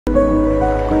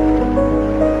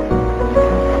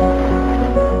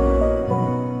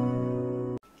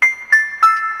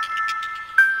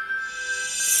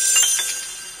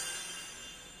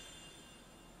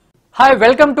Hi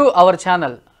welcome to our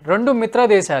channel. రెండు మిత్ర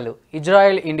దేశాలు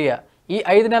ఇజ్రాయెల్, ఇండియా ఈ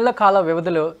 5 నెలల కాల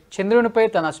వ్యవధిలో చంద్రునిపై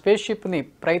తన స్పేస్ షిప్ని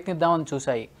ప్రయత్నిద్దామని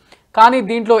చూశాయి. కానీ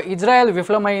దీంట్లో ఇజ్రాయెల్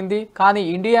విఫలమైంది. కానీ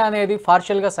ఇండియా అనేది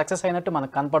పార్షియల్గా సక్సెస్ అయినట్టు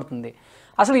మనకు కనపడుతుంది.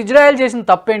 అసలు ఇజ్రాయెల్ చేసిన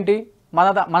తప్పేంటి,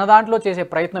 మన దాంట్లో చేసే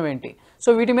ప్రయత్నం ఏంటి?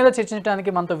 సో వీటి మీద చర్చించడానికి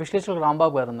మనతో విశ్లేషకులు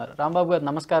రాంబాబు గారు ఉన్నారు. రాంబాబు గారు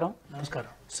నమస్కారం.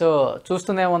 నమస్కారం. సో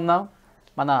చూస్తూనే ఉన్నాం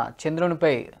మన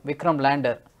చంద్రునిపై విక్రమ్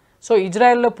ల్యాండర్. సో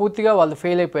ఇజ్రాయెల్లో పూర్తిగా వాళ్ళు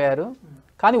ఫెయిల్ అయిపోయారు.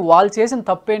 కానీ వాళ్ళు చేసిన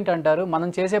తప్పు ఏంటంటారు? మనం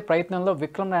చేసే ప్రయత్నంలో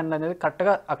విక్రమ్ ల్యాండ్ అనేది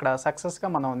కరెక్ట్గా అక్కడ సక్సెస్గా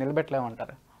మనం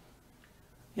నిలబెట్టలేమంటారు.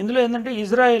 ఇందులో ఏంటంటే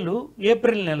ఇజ్రాయెల్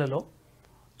ఏప్రిల్ నెలలో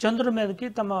చంద్రుడి మీదకి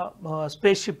తమ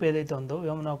స్పేస్ షిప్ ఏదైతే ఉందో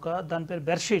వ్యోమనౌక, దాని పేరు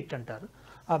బెర్షీట్ అంటారు,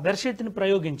 ఆ బెర్షీట్ని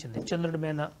ప్రయోగించింది. చంద్రుడి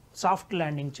మీద సాఫ్ట్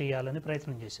ల్యాండింగ్ చేయాలని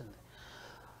ప్రయత్నం చేసింది.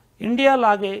 ఇండియా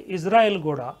లాగే ఇజ్రాయెల్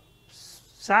కూడా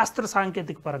శాస్త్ర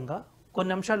సాంకేతిక పరంగా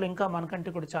కొన్ని అంశాలు ఇంకా మనకంటే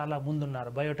కూడా చాలా ముందున్నారు.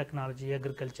 బయోటెక్నాలజీ,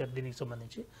 అగ్రికల్చర్, దీనికి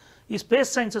సంబంధించి ఈ స్పేస్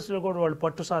సైన్సెస్లో కూడా వాళ్ళు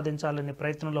పట్టు సాధించాలనే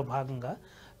ప్రయత్నంలో భాగంగా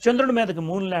చంద్రుడి మీదకి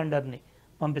మూన్ ల్యాండర్ని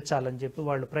పంపించాలని చెప్పి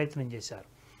వాళ్ళు ప్రయత్నం చేశారు.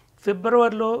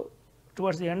 ఫిబ్రవరిలో,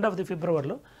 towards the end of the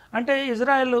ఫిబ్రవరిలో, అంటే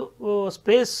ఇజ్రాయెల్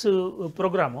స్పేస్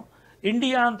ప్రోగ్రాము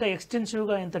ఇండియా అంత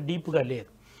ఎక్స్టెన్సివ్గా, ఇంత డీప్గా లేదు.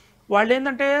 వాళ్ళు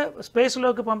ఏంటంటే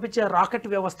స్పేస్లోకి పంపించే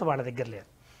రాకెట్ వ్యవస్థ వాళ్ళ దగ్గర లేదు.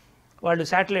 వాళ్ళు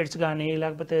శాటిలైట్స్ కానీ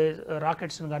లేకపోతే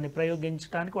రాకెట్స్ని కానీ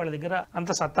ప్రయోగించడానికి వాళ్ళ దగ్గర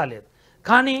అంత సత్తా లేదు.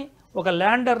 కానీ ఒక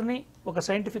ల్యాండర్ని, ఒక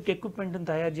సైంటిఫిక్ ఎక్విప్మెంట్ని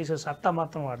తయారు చేసే సత్తా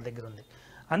మాత్రం వాళ్ళ దగ్గర ఉంది.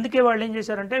 అందుకే వాళ్ళు ఏం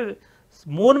చేశారంటే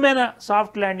మూన్ మీద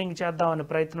సాఫ్ట్ ల్యాండింగ్ చేద్దామనే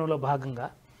ప్రయత్నంలో భాగంగా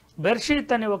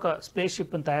బెర్షీత్ అనే ఒక స్పేస్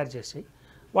షిప్ని తయారు చేసి,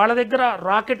 వాళ్ళ దగ్గర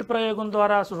రాకెట్ ప్రయోగం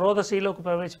ద్వారా రోదసీలోకి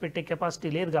ప్రవేశపెట్టే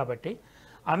కెపాసిటీ లేదు కాబట్టి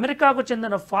అమెరికాకు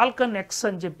చెందిన ఫాల్కన్ ఎక్స్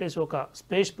అని చెప్పేసి ఒక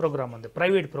స్పేస్ ప్రోగ్రామ్ ఉంది,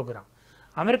 ప్రైవేట్ ప్రోగ్రామ్.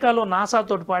 అమెరికాలో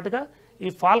నాసాతో పాటుగా ఈ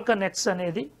ఫాల్కన్ ఎక్స్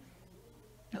అనేది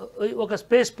ఒక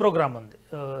స్పేస్ ప్రోగ్రామ్ ఉంది.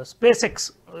 స్పేస్ ఎక్స్,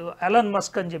 ఎలన్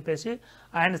మస్క్ అని చెప్పేసి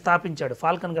ఆయన స్థాపించాడు.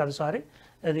 ఫాల్కన్ కాదు, సారీ,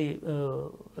 అది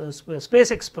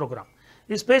స్పేస్ ఎక్స్ ప్రోగ్రామ్.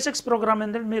 ఈ స్పేస్ ఎక్స్ ప్రోగ్రామ్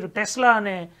ఏంటంటే, మీరు టెస్లా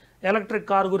అనే ఎలక్ట్రిక్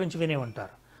కార్ గురించి వినే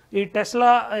ఉంటారు. ఈ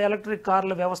టెస్లా ఎలక్ట్రిక్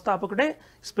కార్ల వ్యవస్థాపకుడే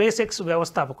స్పేస్ ఎక్స్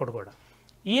వ్యవస్థాపకుడు కూడా.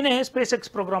 ఈయనే స్పేస్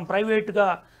ఎక్స్ ప్రోగ్రామ్ ప్రైవేట్గా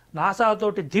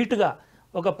నాసాతోటి ధీటుగా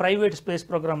ఒక ప్రైవేట్ స్పేస్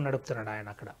ప్రోగ్రామ్ నడుపుతున్నాడు ఆయన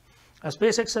అక్కడ. ఆ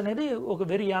స్పేస్ ఎక్స్ అనేది ఒక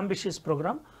వెరీ అంబిషియస్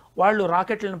ప్రోగ్రామ్. వాళ్ళు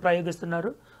రాకెట్లను ప్రయోగిస్తున్నారు,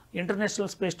 ఇంటర్నేషనల్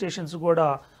స్పేస్ స్టేషన్స్ కూడా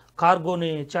కార్గోని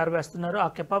చేరవేస్తున్నారు. ఆ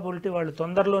కెపాబిలిటీ వాళ్ళు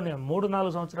తొందరలోనే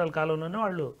 3-4 సంవత్సరాల కాలంలోనే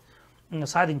వాళ్ళు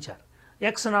సాధించారు.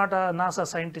 నాసా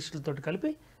సైంటిస్టులతో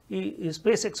కలిపి ఈ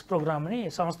స్పేస్ ఎక్స్ ప్రోగ్రామ్ని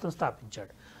సంస్థను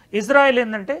స్థాపించాడు. ఇజ్రాయెల్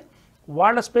ఏంటంటే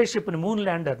వాళ్ళ స్పేస్ షిప్ని, మూన్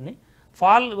ల్యాండర్ని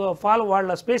వాళ్ళ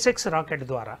స్పేస్ ఎక్స్ రాకెట్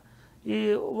ద్వారా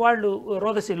వాళ్ళు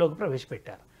రోదసీలోకి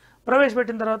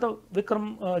ప్రవేశపెట్టిన తర్వాత విక్రమ్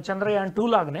చంద్రయాన్ 2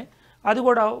 లాగానే అది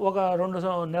కూడా ఒక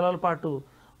 2 నెలల పాటు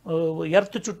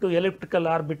ఎర్త్ చుట్టూ ఎలిప్టికల్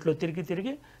ఆర్బిట్లో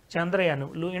తిరిగి చంద్రయాన్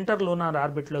ఇంటర్లూనార్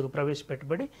ఆర్బిట్లోకి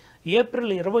ప్రవేశపెట్టబడి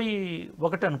ఏప్రిల్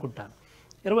 21 అనుకుంటాను,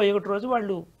 21 రోజు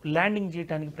వాళ్ళు ల్యాండింగ్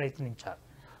చేయడానికి ప్రయత్నించారు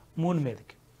మూన్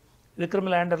మీదకి.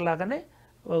 విక్రమ్ ల్యాండర్ లాగానే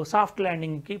సాఫ్ట్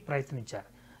ల్యాండింగ్కి ప్రయత్నించారు.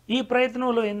 ఈ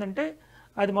ప్రయత్నంలో ఏంటంటే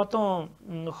అది మొత్తం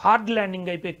హార్డ్ ల్యాండింగ్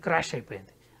అయిపోయి క్రాష్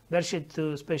అయిపోయింది. బెర్షీత్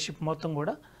స్పేస్ షిప్ మొత్తం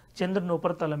కూడా చంద్రుని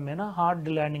ఉపరితలం మీద హార్డ్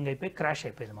ల్యాండింగ్ అయిపోయి క్రాష్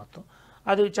అయిపోయింది మొత్తం.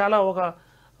 అది చాలా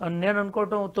నేను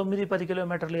అనుకోవటం 9-10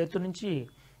 కిలోమీటర్ల ఎత్తు నుంచి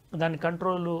దాని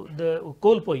కంట్రోల్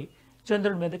కోల్పోయి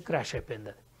చంద్రుడి మీద క్రాష్ అయిపోయింది.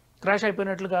 అది క్రాష్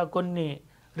అయిపోయినట్లుగా కొన్ని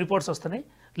రిపోర్ట్స్ వస్తున్నాయి.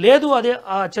 లేదు, అదే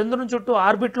ఆ చంద్రుని చుట్టూ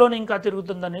ఆర్బిట్లోనే ఇంకా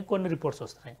తిరుగుతుందని కొన్ని రిపోర్ట్స్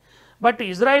వస్తున్నాయి. But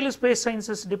Israel space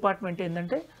sciences department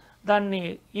ఏంటంటే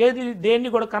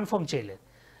దేన్ని కూడా కన్ఫర్మ్ చేయలేదు.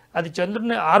 అది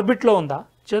చంద్రుని ఆర్బిట్లో ఉందా,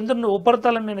 చంద్రుని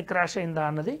ఉపరితలం మీద క్రాష్ అయిందా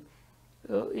అన్నది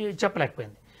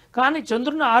చెప్పలేకపోయింది. కానీ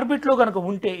చంద్రుని ఆర్బిట్లో కనుక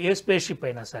ఉంటే ఏ స్పేస్ షిప్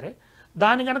అయినా సరే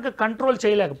దాన్ని కనుక కంట్రోల్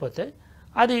చేయలేకపోతే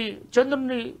అది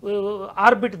చంద్రుని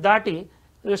ఆర్బిట్ దాటి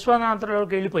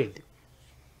విశ్వాంతరంలోకి వెళ్ళిపోయింది.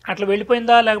 అట్లా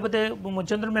వెళ్ళిపోయిందా లేకపోతే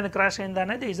చంద్రుని మీద క్రాష్ అయిందా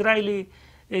అనేది ఇజ్రాయిలీ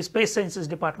స్పేస్ సైన్సెస్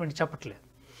డిపార్ట్మెంట్ చెప్పట్లేదు.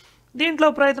 దీంట్లో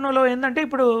ప్రయత్నంలో ఏంటంటే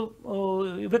ఇప్పుడు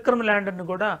విక్రమ్ ల్యాండర్ని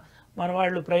కూడా మన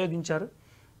వాళ్ళు ప్రయోగించారు.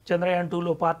 చంద్రయాన్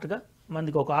 2లో పార్ట్గా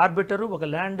మనకి ఒక ఆర్బిటరు, ఒక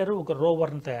ల్యాండరు, ఒక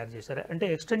రోవర్ని తయారు చేశారు. అంటే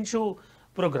ఎక్స్టెన్సివ్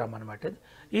ప్రోగ్రామ్ అనమాట.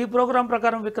 ఈ ప్రోగ్రాం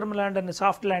ప్రకారం విక్రమ్ ల్యాండర్ని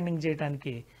సాఫ్ట్ ల్యాండింగ్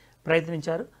చేయడానికి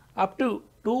ప్రయత్నించారు. అప్ టు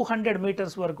 200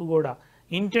 మీటర్స్ వరకు కూడా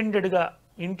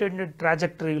ఇంటెండెడ్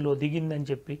ట్రాజెక్టరీలో దిగిందని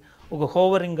చెప్పి, ఒక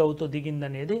హోవరింగ్ అవుతూ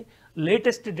దిగిందనేది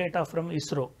latest data from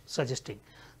ISRO suggesting.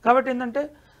 కాబట్టి ఏంటంటే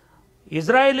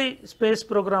Israeli space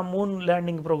program, moon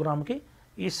landing ప్రోగ్రామ్కి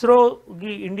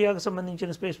ఇస్రోకి, ఇండియాకు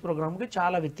సంబంధించిన స్పేస్ ప్రోగ్రామ్కి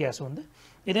చాలా వ్యత్యాసం ఉంది.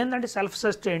 ఇదేంటంటే సెల్ఫ్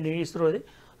సస్టైన్డ్. ఇస్రోది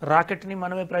రాకెట్ని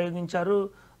మనమే ప్రయోగించారు.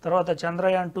 తర్వాత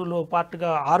చంద్రయాన్ 2లో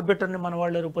పార్ట్గా ఆర్బిటర్ని మన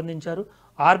వాళ్ళే రూపొందించారు.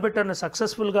 ఆర్బిటర్ని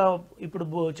సక్సెస్ఫుల్గా ఇప్పుడు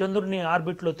చంద్రుని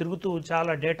ఆర్బిట్లో తిరుగుతూ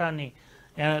చాలా డేటాని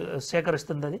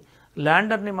సేకరిస్తుంది. అది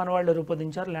ల్యాండర్ని మన వాళ్ళే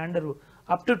రూపొందించారు. ల్యాండరు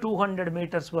అప్ టు 200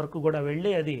 మీటర్స్ వరకు కూడా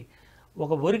వెళ్ళి అది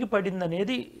ఒక ఒరిగి పడింది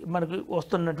అనేది మనకు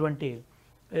వస్తున్నటువంటి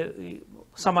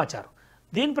సమాచారం.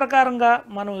 దీని ప్రకారంగా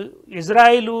మనం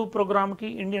ఇజ్రాయిల్ ప్రోగ్రామ్కి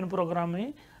ఇండియన్ ప్రోగ్రామ్ని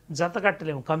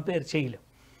జతకట్టలేము, కంపేర్ చేయలేము.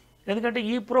 ఎందుకంటే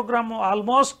ఈ ప్రోగ్రామ్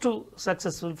ఆల్మోస్ట్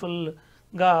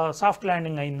సక్సెస్ఫుల్గా సాఫ్ట్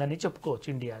ల్యాండింగ్ అయిందని చెప్పుకోవచ్చు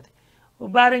ఇండియాది.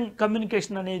 బ్యారింగ్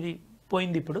కమ్యూనికేషన్ అనేది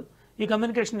పోయింది. ఇప్పుడు ఈ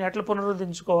కమ్యూనికేషన్ ఎట్లా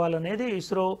పునరుద్ధరించుకోవాలనేది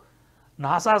ఇస్రో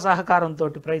నాసా సహకారంతో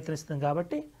ప్రయత్నిస్తుంది.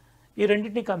 కాబట్టి ఈ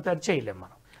రెండింటిని కంపేర్ చేయలేము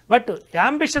మనం. But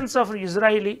ambitions of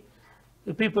Israeli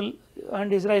people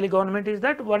and Israeli government is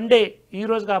that one day, ఈ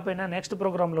రోజు కాకపోయినా నెక్స్ట్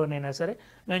ప్రోగ్రాంలోనైనా సరే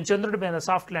మేము చంద్రుడి మీద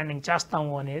సాఫ్ట్ ల్యాండింగ్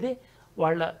చేస్తాము అనేది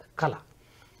వాళ్ళ కళ.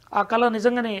 ఆ కళ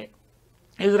నిజంగానే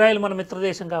ఇజ్రాయెల్ మన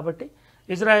మిత్రదేశం కాబట్టి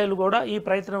ఇజ్రాయెల్ కూడా ఈ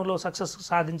ప్రయత్నంలో సక్సెస్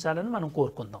సాధించాలని మనం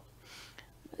కోరుకుందాం.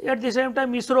 At the same time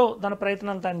ISRO తన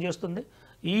ప్రయత్నాలు తాను చేస్తుంది.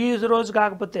 ఈ రోజు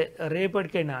కాకపోతే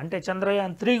రేపటికైనా, అంటే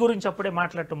చంద్రయాన్ 3 గురించి అప్పుడే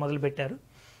మాట్లాడటం మొదలుపెట్టారు.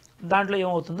 దాంట్లో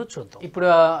ఏమవుతుందో చూద్దాం. ఇప్పుడు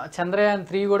చంద్రయాన్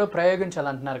 3 కూడా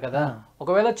ప్రయోగించాలంటున్నారు కదా,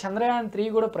 ఒకవేళ చంద్రయాన్ 3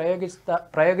 కూడా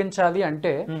ప్రయోగించాలి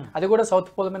అంటే అది కూడా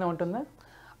సౌత్ పోల్ మీద ఉంటుందా?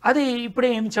 అది ఇప్పుడే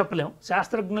ఏమి చెప్పలేము.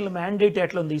 శాస్త్రజ్ఞుల మ్యాండేట్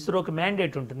ఎట్లా ఉంది, ఇస్రోకి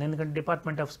మ్యాండేట్ ఉంటుంది. ఎందుకంటే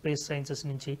డిపార్ట్మెంట్ ఆఫ్ స్పేస్ సైన్సెస్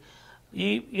నుంచి ఈ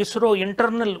ఇస్రో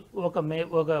ఇంటర్నల్ ఒక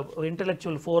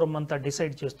ఇంటలెక్చువల్ ఫోరం అంతా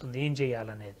డిసైడ్ చేస్తుంది ఏం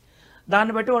చేయాలనేది.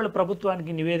 దాన్ని బట్టి వాళ్ళు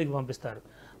ప్రభుత్వానికి నివేదిక పంపిస్తారు.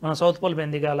 మనం సౌత్ పోల్ మీద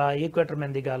దిగాల, ఈక్వేటర్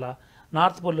మీద దిగాల,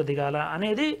 నార్త్ పోల్లో దిగాల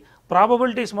అనేది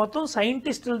ప్రాబబిలిటీస్ మొత్తం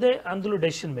సైంటిస్టులదే అందులో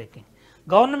డెసిషన్ మేకింగ్.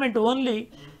 గవర్నమెంట్ ఓన్లీ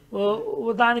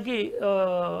దానికి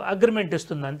అగ్రిమెంట్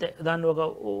ఇస్తుంది అంతే, దాన్ని ఒక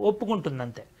ఒప్పుకుంటుంది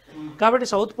అంతే. కాబట్టి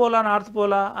సౌత్ పోలా నార్త్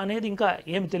పోలా అనేది ఇంకా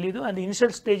ఏం తెలియదు, అది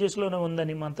ఇనిషియల్ స్టేజెస్లోనే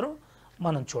ఉందని మాత్రం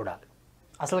మనం చూడాలి.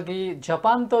 అసలుకి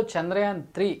జపాన్తో చంద్రయాన్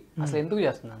 3 అసలు ఎందుకు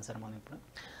చేస్తున్నాను సార్ మనం ఇప్పుడు?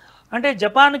 అంటే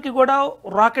జపాన్కి కూడా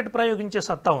రాకెట్ ప్రయోగించే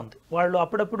సత్తా ఉంది. వాళ్ళు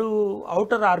అప్పుడప్పుడు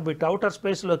అవుటర్ ఆర్బిట్, అవుటర్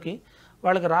స్పేస్లోకి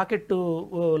వాళ్ళకి రాకెట్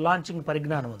లాంచింగ్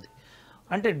పరిజ్ఞానం ఉంది.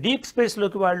 అంటే డీప్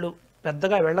స్పేస్లోకి వాళ్ళు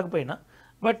పెద్దగా వెళ్ళకపోయినా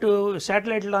బట్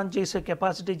శాటిలైట్ లాంచ్ చేసే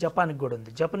కెపాసిటీ జపాన్కి కూడా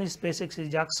ఉంది. జపనీస్ స్పేస్ ఎక్స్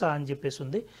జాక్సా అని చెప్పేసి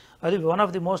ఉంది. అది one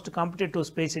of the most competitive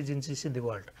space agencies in the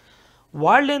world.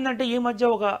 వాళ్ళు ఏంటంటే ఈ మధ్య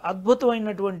ఒక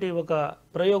అద్భుతమైనటువంటి ఒక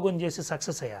ప్రయోగం చేసి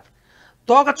సక్సెస్ అయ్యారు.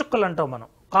 తోకచుక్కలు అంటాం మనం,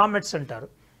 కామెట్స్ అంటారు.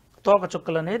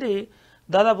 తోకచుక్కలు అనేది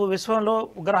దాదాపు విశ్వంలో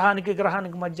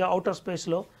గ్రహానికి మధ్య అవుటర్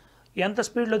స్పేస్లో ఎంత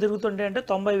స్పీడ్లో తిరుగుతుంటే అంటే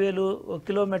 90,000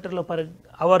 కిలోమీటర్ల పర్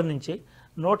అవర్ నుంచి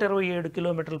 127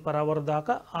 కిలోమీటర్ల పర్ అవర్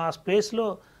దాకా ఆ స్పేస్లో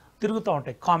తిరుగుతూ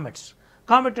ఉంటాయి కామెట్స్.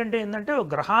 కామెట్ అంటే ఏంటంటే ఒక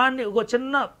గ్రహాన్ని ఒక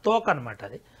చిన్న తోక అనమాట.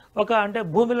 అది ఒక అంటే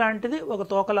భూమి లాంటిది ఒక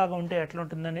తోకలాగా ఉంటే ఎట్లా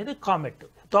ఉంటుంది అనేది కామెట్,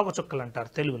 తోకచుక్కలు అంటారు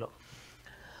తెలుగులో.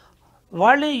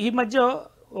 వాళ్ళు ఈ మధ్య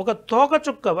ఒక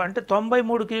తోకచుక్క అంటే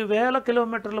 93,000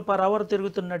 కిలోమీటర్ల పర్ అవర్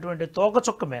తిరుగుతున్నటువంటి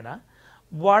తోకచుక్క మీద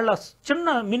వాళ్ళ చిన్న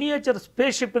మినియేచర్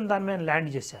స్పేస్ షిప్ని దాని మీద ల్యాండ్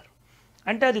చేశారు.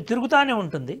 అంటే అది తిరుగుతూనే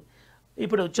ఉంటుంది.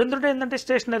 ఇప్పుడు చంద్రుడు ఏంటంటే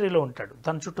స్టేషనరీలో ఉంటాడు,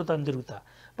 తన చుట్టూ తను తిరుగుతా.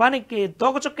 పానికి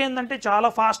తోకచుక్క ఏంటంటే చాలా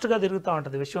ఫాస్ట్గా తిరుగుతూ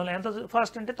ఉంటుంది. విశ్వంలో ఎంత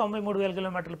ఫాస్ట్ అంటే 93,000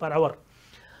 కిలోమీటర్ల పర్ అవర్.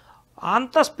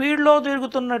 అంత స్పీడ్లో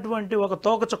తిరుగుతున్నటువంటి ఒక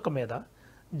తోకచుక్క మీద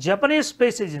జపనీస్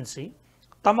స్పేస్ ఏజెన్సీ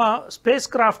తమ స్పేస్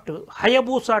క్రాఫ్ట్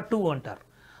హయబూసా 2 అంటారు.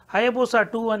 హయబూసా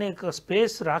 2 అనే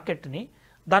స్పేస్ రాకెట్ని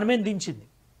దాని మీద దించింది.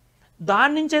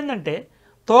 దాని నుంచి ఏంటంటే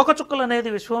తోకచుక్కలు అనేది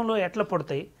విశ్వంలో ఎట్లా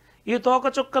పడతాయి, ఈ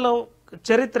తోకచుక్కల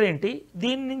చరిత్ర ఏంటి,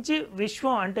 దీని నుంచి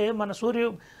విశ్వం అంటే మన సూర్య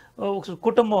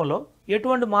కుటుంబంలో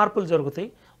ఎటువంటి మార్పులు జరుగుతాయి,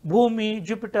 భూమి,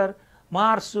 జూపిటర్,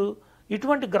 మార్సు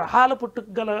ఇటువంటి గ్రహాల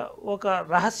పుట్టుకగల ఒక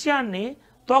రహస్యాన్ని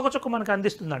తోకచుక్క మనకు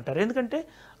అందిస్తుంది అంటారు. ఎందుకంటే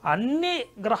అన్ని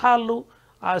గ్రహాలు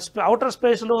ఆ అవుటర్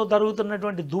స్పేస్లో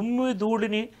జరుగుతున్నటువంటి దుమ్ము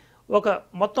ధూళిని ఒక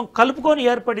మొత్తం కలుపుకొని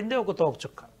ఏర్పడింది ఒక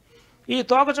తోకచుక్క. ఈ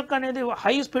తోకచుక్క అనేది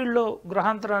హై స్పీడ్లో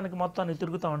గ్రహాంతరానికి మొత్తాన్ని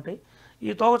తిరుగుతూ ఉంటాయి.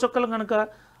 ఈ తోకచుక్కలు కనుక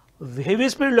హెవీ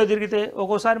స్పీడ్లో తిరిగితే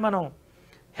ఒక్కోసారి మనం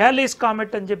హ్యాలీస్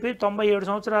కామెట్ అని చెప్పి 97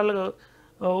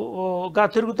 సంవత్సరాలుగా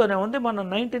తిరుగుతూనే ఉంది. మనం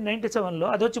 1997లో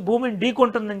అది వచ్చి భూమిని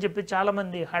ఢీకొంటుందని చెప్పి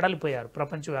చాలామంది హడలిపోయారు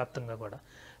ప్రపంచవ్యాప్తంగా కూడా.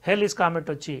 హ్యాలీస్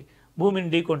కామెట్ వచ్చి భూమిని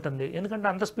ఢీకొంటుంది. ఎందుకంటే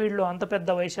అంత స్పీడ్లో అంత పెద్ద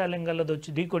వైశాల్యం గలది వచ్చి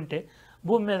ఢీకొంటే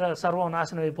భూమి మీద సర్వం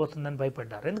నాశనం అయిపోతుందని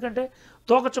భయపడ్డారు. ఎందుకంటే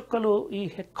తోకచుక్కలు ఈ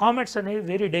కామెట్స్ అనేవి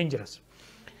వెరీ డేంజరస్.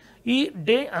 ఈ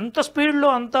అంత స్పీడ్లో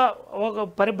అంత ఒక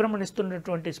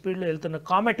పరిభ్రమణిస్తున్నటువంటి స్పీడ్లో వెళ్తున్న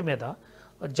కామెట్ మీద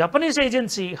జపనీస్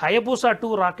ఏజెన్సీ హయబూసా 2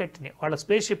 రాకెట్ని వాళ్ళ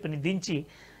స్పేస్ షిప్ని దించి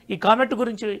ఈ కామెట్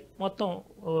గురించి మొత్తం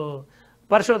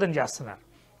పరిశోధన చేస్తున్నారు.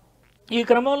 ఈ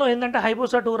క్రమంలో ఏంటంటే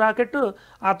హయబూసా 2 రాకెట్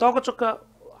ఆ తోకచుక్క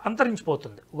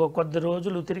అంతరించిపోతుంది. కొద్ది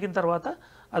రోజులు తిరిగిన తర్వాత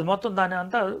అది మొత్తం దాని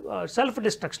అంతా సెల్ఫ్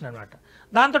డిస్ట్రక్షన్ అనమాట.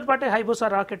 దాంతోపాటు హయబూసా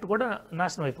రాకెట్ కూడా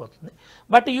నాశనం అయిపోతుంది.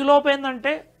 బట్ ఈ లోపు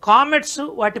ఏంటంటే కామెట్స్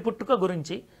వాటి పుట్టుక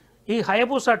గురించి ఈ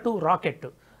హయబూసా 2 రాకెట్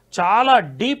చాలా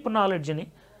డీప్ నాలెడ్జ్ని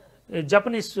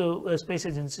జపనీస్ స్పేస్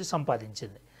ఏజెన్సీ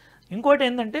సంపాదించింది. ఇంకోటి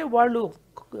ఏంటంటే వాళ్ళు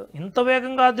ఇంత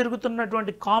వేగంగా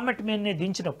తిరుగుతున్నటువంటి కామెట్ మీదనే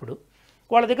దించినప్పుడు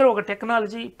వాళ్ళ దగ్గర ఒక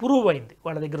టెక్నాలజీ ప్రూవ్ అయింది,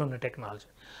 వాళ్ళ దగ్గర ఉన్న టెక్నాలజీ.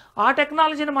 ఆ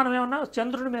టెక్నాలజీని మనం ఏమన్నా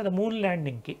చంద్రుడి మీద మూన్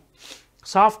ల్యాండింగ్కి,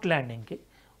 సాఫ్ట్ ల్యాండింగ్కి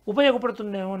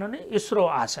ఉపయోగపడుతుందేమోనని ఇస్రో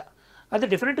ఆశ. అది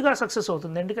డెఫినెట్గా సక్సెస్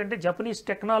అవుతుంది, ఎందుకంటే Japanese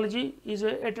technology is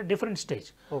at different stage.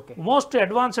 Most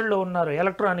అడ్వాన్స్డ్లో ఉన్నారు,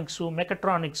 ఎలక్ట్రానిక్స్,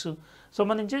 మెకట్రానిక్స్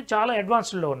సంబంధించి చాలా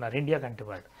అడ్వాన్స్డ్లో ఉన్నారు ఇండియా కంటే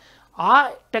వాళ్ళు. ఆ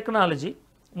టెక్నాలజీ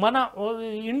మన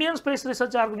Indian space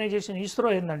research organisation ISRO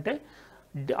ఏంటంటే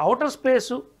అవుటర్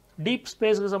స్పేసు, డీప్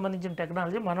స్పేస్కి సంబంధించిన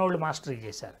టెక్నాలజీ మన వాళ్ళు మాస్టరీ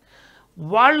చేశారు.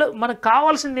 వాళ్ళు మనకు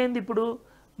కావాల్సింది ఏంది ఇప్పుడు,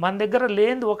 మన దగ్గర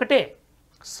లేనిది ఒకటే,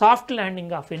 soft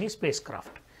landing of any space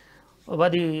craft.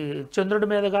 అది చంద్రుడి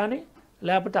మీద కానీ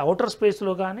లేకపోతే అవుటర్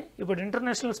స్పేస్లో కానీ, ఇప్పుడు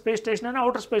ఇంటర్నేషనల్ స్పేస్ స్టేషన్ అని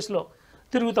అవుటర్ స్పేస్లో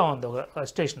తిరుగుతూ ఉంది ఒక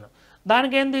స్టేషన్.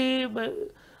 దానికి ఏంది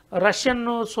రష్యన్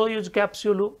సోయూజ్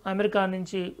క్యాప్స్యూలు అమెరికా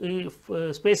నుంచి ఈ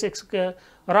స్పేస్ ఎక్స్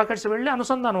రాకెట్స్ వెళ్ళి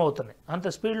అనుసంధానం అవుతున్నాయి. అంత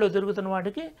స్పీడ్లో తిరుగుతున్న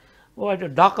వాటికి వాటి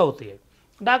డాక్ అవుతాయి.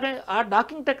 ఆ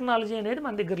డాకింగ్ టెక్నాలజీ అనేది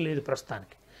మన దగ్గర లేదు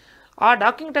ప్రస్తుతానికి. ఆ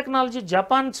docking technology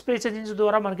Japan space agency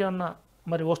ద్వారా మనకేమన్నా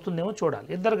మరి వస్తుందేమో చూడాలి.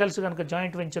 ఇద్దరు కలిసి కనుక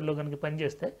జాయింట్ వెంచర్లో కనుక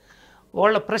పనిచేస్తే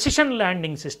వాళ్ళ precision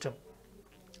landing system,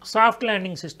 soft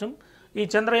landing system ఈ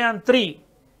చంద్రయాన్ 3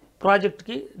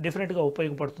 ప్రాజెక్ట్కి డెఫినెట్గా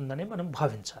ఉపయోగపడుతుందని మనం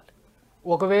భావించాలి.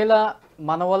 ఒకవేళ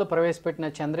మన వాళ్ళు ప్రవేశపెట్టిన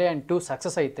చంద్రయాన్ 2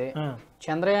 సక్సెస్ అయితే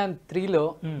చంద్రయాన్ 3లో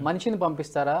మనిషిని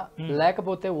పంపిస్తారా,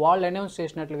 లేకపోతే వాళ్ళు అనౌన్స్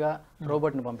చేసినట్లుగా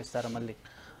రోబోట్ని పంపిస్తారా? మళ్ళీ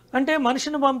అంటే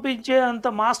మనిషిని పంపించే అంత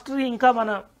మాస్టరీ ఇంకా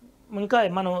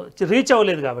మనం రీచ్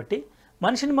అవ్వలేదు కాబట్టి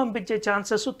మనిషిని పంపించే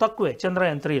ఛాన్సెస్ తక్కువే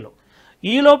చంద్రయాన్ 3లో.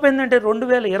 ఈ లోపు ఏంటంటే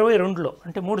 2022లో,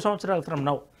 అంటే 3 సంవత్సరాల క్రితం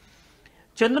నౌ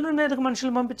చంద్రుని మీదకి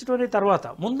మనుషులను పంపించడం అనేది తర్వాత.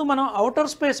 ముందు మనం అవుటర్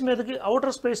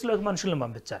స్పేస్లోకి మనుషులను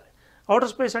పంపించాలి. అవుటర్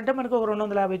స్పేస్ అంటే మనకు ఒక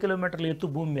 250 కిలోమీటర్ల ఎత్తు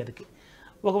భూమి మీదకి,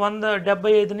 ఒక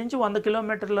 175 నుంచి 100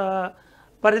 కిలోమీటర్ల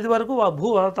పరిధి వరకు ఆ భూ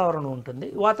వాతావరణం ఉంటుంది.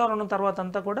 వాతావరణం తర్వాత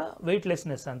అంతా కూడా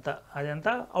వెయిట్లెస్నెస్ అంతా,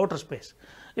 అదంతా అవుటర్ స్పేస్.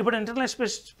 ఇప్పుడు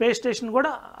ఇంటర్నేషనల్ స్పేస్ స్టేషన్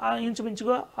కూడా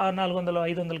ఇంచుమించుగా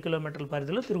 400-500 కిలోమీటర్ల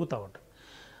పరిధిలో తిరుగుతూ ఉంటుంది.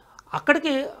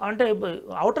 అక్కడికి అంటే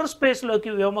అవుటర్ స్పేస్లోకి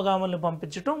వ్యోమగాముల్ని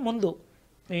పంపించడం ముందు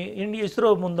ఇస్రో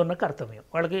ముందున్న కర్తవ్యం.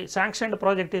 వాళ్ళకి శాంక్షన్డ్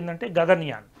ప్రాజెక్ట్ ఏంటంటే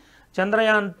గగన్యాన్.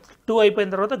 చంద్రయాన్ 2 అయిపోయిన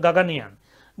తర్వాత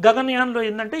గగన్యాన్లో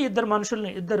ఏంటంటే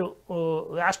ఇద్దరు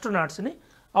ఆస్ట్రోనాట్స్ని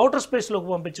అవుటర్ స్పేస్లోకి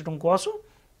పంపించడం కోసం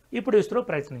ఇప్పుడు ఇస్రో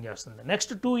ప్రయత్నం చేస్తుంది.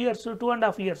 నెక్స్ట్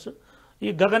 2.5 years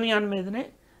ఈ గగన్యాన్ మీదనే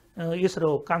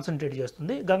ఇస్రో కాన్సన్ట్రేట్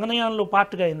చేస్తుంది. గగన్యాన్లో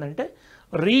పార్ట్గా ఏంటంటే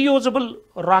రీయూజబుల్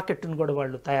రాకెట్ని కూడా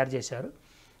వాళ్ళు తయారు చేశారు.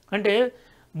 అంటే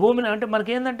భూమిని, అంటే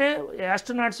మనకేంటంటే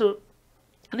ఆస్ట్రోనాట్స్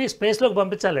అని స్పేస్లోకి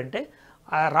పంపించాలంటే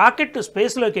ఆ రాకెట్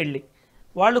స్పేస్లోకి వెళ్ళి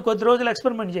వాళ్ళు కొద్ది రోజులు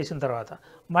ఎక్స్పెరిమెంట్ చేసిన తర్వాత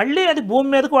మళ్ళీ అది భూమి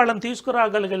మీదకు వాళ్ళని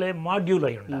తీసుకురాగలిగే మాడ్యూల్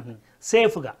అయి ఉండాలి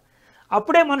సేఫ్గా.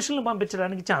 అప్పుడే మనుషులను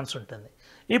పంపించడానికి ఛాన్స్ ఉంటుంది.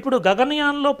 ఇప్పుడు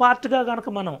గగన్యాన్లో పార్ట్గా కనుక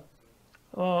మనం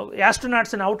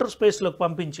యాస్ట్రోనాట్స్ని అవుటర్ స్పేస్లోకి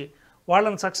పంపించి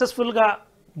వాళ్ళని సక్సెస్ఫుల్గా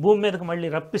భూమి మీదకి మళ్ళీ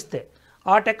రప్పిస్తే,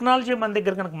 ఆ టెక్నాలజీ మన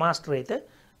దగ్గర కనుక మాస్టర్ అయితే,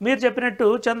 మీరు చెప్పినట్టు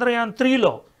చంద్రయాన్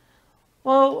 3లో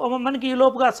మనకి ఈ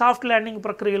లోపుగా సాఫ్ట్ ల్యాండింగ్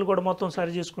ప్రక్రియలు కూడా మొత్తం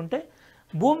సరి చేసుకుంటే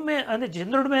భూమి అంటే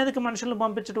చంద్రుడి మీదకి మనుషులను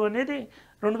పంపించడం అనేది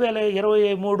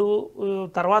 2023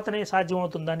 తర్వాతనే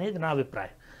సాధ్యమవుతుందనేది నా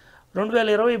అభిప్రాయం.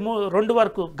 2022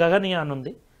 వరకు గగన్యాన్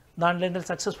ఉంది. దాంట్లో ఏంటంటే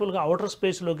సక్సెస్ఫుల్గా అవుటర్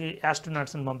స్పేస్లోకి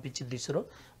ఆస్ట్రోనాట్స్ని పంపించింది ఇస్రో.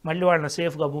 మళ్ళీ వాళ్ళని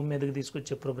సేఫ్గా భూమి మీదకి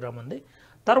తీసుకొచ్చే ప్రోగ్రామ్ ఉంది.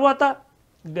 తర్వాత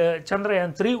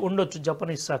చంద్రయాన్ 3 ఉండొచ్చు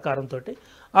జపనీస్ సహకారంతో.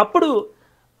 అప్పుడు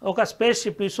ఒక space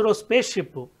ship, ISRO space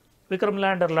ship Vikram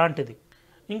lander లాంటిది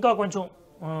ఇంకా కొంచెం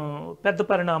పెద్ద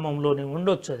పరిణామంలోనే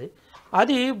ఉండొచ్చు.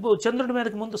 అది చంద్రుడి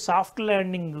మీదకి ముందు సాఫ్ట్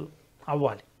ల్యాండింగ్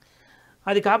అవ్వాలి.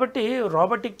 అది కాబట్టి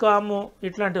రోబోటిక్ ఆర్మ్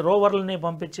ఇట్లాంటి రోవర్లని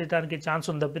పంపించడానికి ఛాన్స్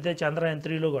ఉంది తప్పితే చంద్రయాన్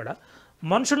 3లో కూడా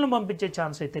మనుషులను పంపించే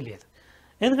ఛాన్స్ అయితే లేదు.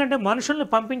 ఎందుకంటే మనుషుల్ని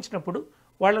పంపించినప్పుడు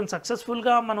వాళ్ళని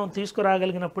సక్సెస్ఫుల్గా మనం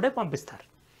తీసుకురాగలిగినప్పుడే పంపిస్తారు.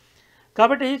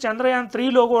 కాబట్టి చంద్రయాన్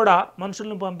 3లో కూడా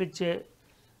మనుషుల్ని పంపించే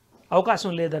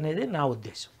అవకాశం లేదనేది నా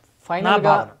ఉద్దేశం.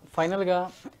 ఫైనల్గా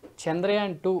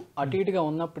చంద్రయాన్ 2 అటు ఇటుగా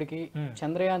ఉన్నప్పటికీ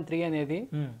చంద్రయాన్ 3 అనేది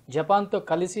జపాన్తో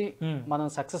కలిసి మనం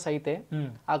సక్సెస్ అయితే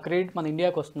ఆ క్రెడిట్ మన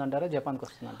ఇండియాకి వస్తుందంటారా, జపాన్కి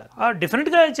వస్తుందంటారా?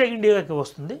 డెఫినెట్గా ఇండియాకి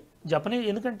వస్తుంది. జపనీస్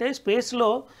ఎందుకంటే స్పేస్లో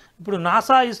ఇప్పుడు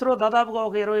నాసా, ఇస్రో దాదాపుగా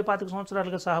ఒక 20-25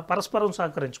 సంవత్సరాలుగా పరస్పరం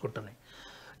సహకరించుకుంటున్నాయి.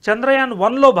 చంద్రయాన్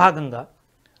 1లో భాగంగా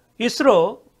ఇస్రో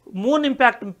మూన్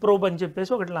ఇంపాక్ట్ ప్రోబ్ అని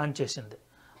చెప్పేసి ఒకటి లాంచ్ చేసింది.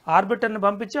 ఆర్బిటర్ని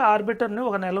పంపించి ఆర్బిటర్ని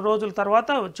ఒక 4 రోజుల తర్వాత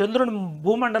చంద్రుని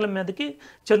భూమండలం మీదకి,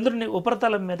 చంద్రుని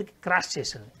ఉపరితలం మీదకి క్రాష్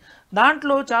చేసింది.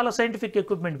 దాంట్లో చాలా సైంటిఫిక్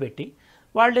ఎక్విప్మెంట్ పెట్టి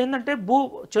వాళ్ళు ఏంటంటే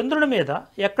చంద్రుని మీద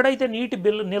ఎక్కడైతే నీటి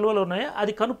నిల్వలు ఉన్నాయో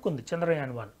అది కనుక్కుంది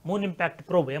Chandrayaan 1 moon impact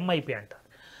probe, MIP అంటారు.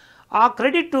 ఆ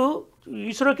క్రెడిట్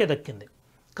ఇస్రోకే దక్కింది.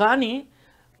 కానీ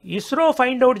ఇస్రో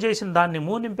ఫైండ్ అవుట్ చేసిన దాన్ని,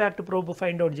 moon impact probe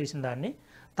find out చేసిన దాన్ని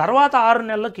తర్వాత 6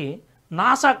 నెలలకి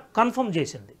నాసా కన్ఫర్మ్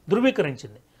చేసింది,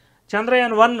 ధృవీకరించింది.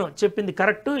 చంద్రయాన్ 1 చెప్పింది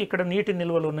కరెక్ట్, ఇక్కడ నీటి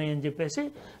నిల్వలు ఉన్నాయని చెప్పేసి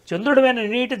చంద్రుడి మీద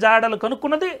నీటి జాడలు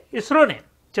కనుక్కున్నది ఇస్రోనే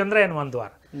చంద్రయాన్ 1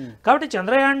 ద్వారా. కాబట్టి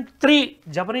చంద్రయాన్ 3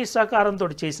 జపనీస్ సహకారంతో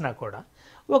చేసినా కూడా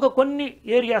కొన్ని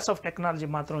ఏరియాస్ ఆఫ్ టెక్నాలజీ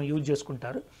మాత్రం యూజ్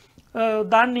చేసుకుంటారు.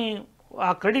 దాన్ని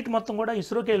ఆ క్రెడిట్ మొత్తం కూడా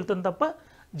ఇస్రోకే వెళ్తుంది తప్ప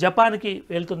జపాన్కి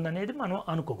వెళ్తుంది అనేది మనం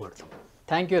అనుకోకూడదు.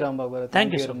 థ్యాంక్ యూ రాంబాబు గారు.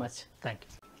 Thank you so much. Thank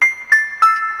you.